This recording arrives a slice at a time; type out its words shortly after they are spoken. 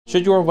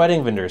Should your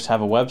wedding vendors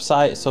have a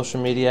website, social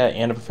media,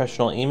 and a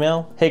professional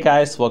email? Hey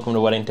guys, welcome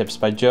to Wedding Tips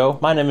by Joe.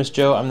 My name is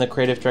Joe, I'm the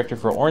creative director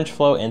for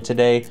Orangeflow, and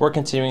today we're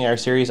continuing our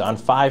series on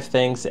 5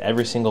 things that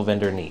every single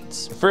vendor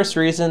needs. The first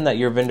reason that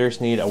your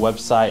vendors need a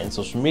website and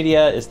social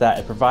media is that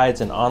it provides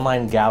an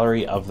online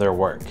gallery of their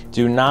work.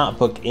 Do not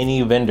book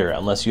any vendor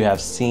unless you have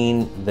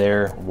seen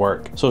their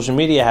work. Social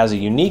media has a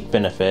unique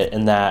benefit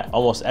in that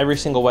almost every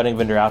single wedding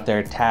vendor out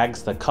there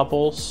tags the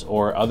couples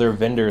or other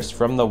vendors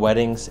from the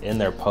weddings in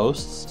their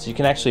posts, so you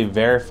can actually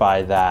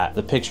verify that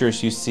the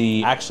pictures you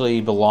see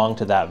actually belong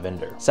to that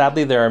vendor.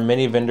 Sadly, there are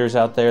many vendors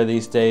out there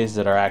these days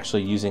that are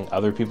actually using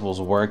other people's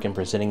work and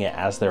presenting it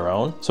as their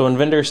own. So when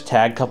vendors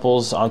tag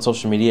couples on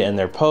social media in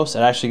their posts,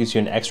 it actually gives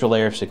you an extra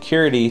layer of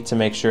security to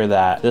make sure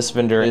that this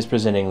vendor is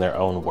presenting their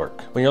own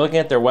work. When you're looking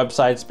at their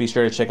websites, be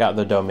sure to check out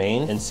the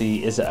domain and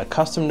see, is it a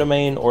custom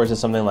domain or is it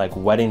something like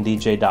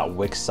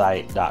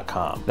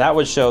weddingdj.wixsite.com? That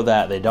would show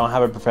that they don't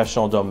have a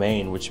professional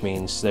domain, which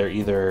means they're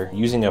either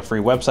using a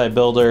free website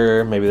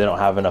builder, maybe they don't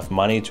have enough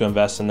money to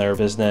invest in their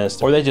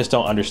business, or they just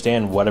don't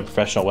understand what a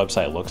professional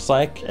website looks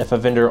like. If a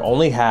vendor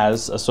only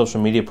has a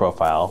social media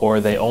profile or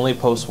they only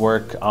post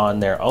work on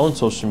their own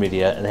social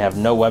media and they have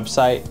no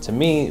website, to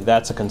me,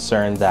 that's a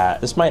concern that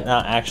this might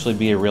not actually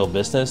be a real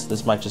business.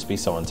 This might just be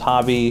someone's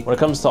hobby. When it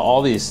comes to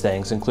all these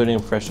things, including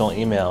professional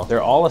email,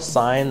 they're all a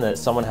sign that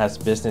someone has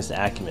business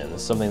acumen.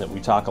 It's something that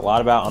we talk a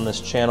lot about on this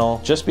channel.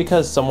 Just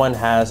because someone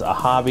has a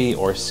hobby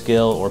or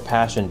skill or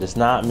passion does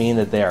not mean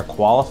that they are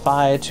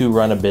qualified to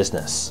run a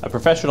business.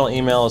 A professional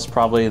email is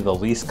probably the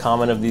least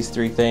common of these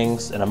 3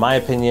 things, and in my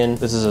opinion,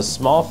 this is a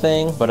small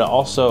thing, but it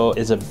also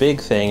is a big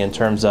thing in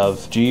terms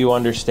of, do you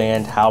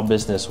understand how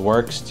business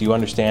works? Do you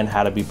understand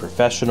how to be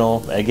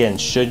professional? Again,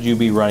 should you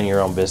be running your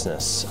own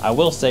business? I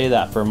will say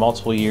that for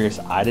multiple years,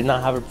 I did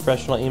not have a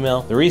professional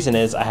email. The reason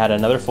is I had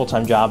another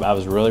full-time job I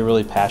was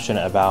really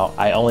passionate about.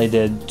 I only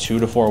did 2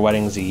 to 4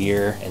 weddings a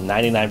year, and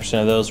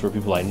 99% of those were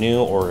people I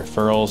knew or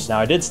referrals. Now,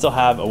 I did still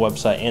have a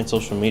website and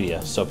social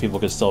media, so people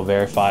could still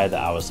verify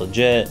that I was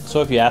legit.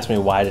 So if you ask me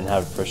why I didn't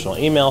have a professional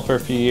email for a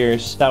few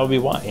years, that would be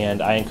why.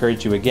 And I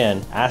encourage you,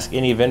 again, ask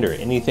any vendor,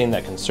 anything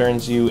that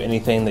concerns you,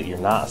 anything that you're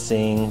not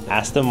seeing,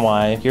 ask them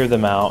why, hear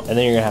them out, and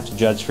then you're gonna have to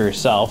judge for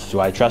yourself.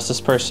 Do I trust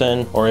this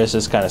person or is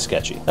this kind of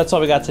sketchy? That's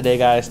all we got today,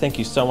 guys. Thank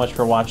you so much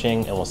for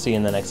watching, and we'll see you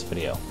in the next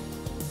video.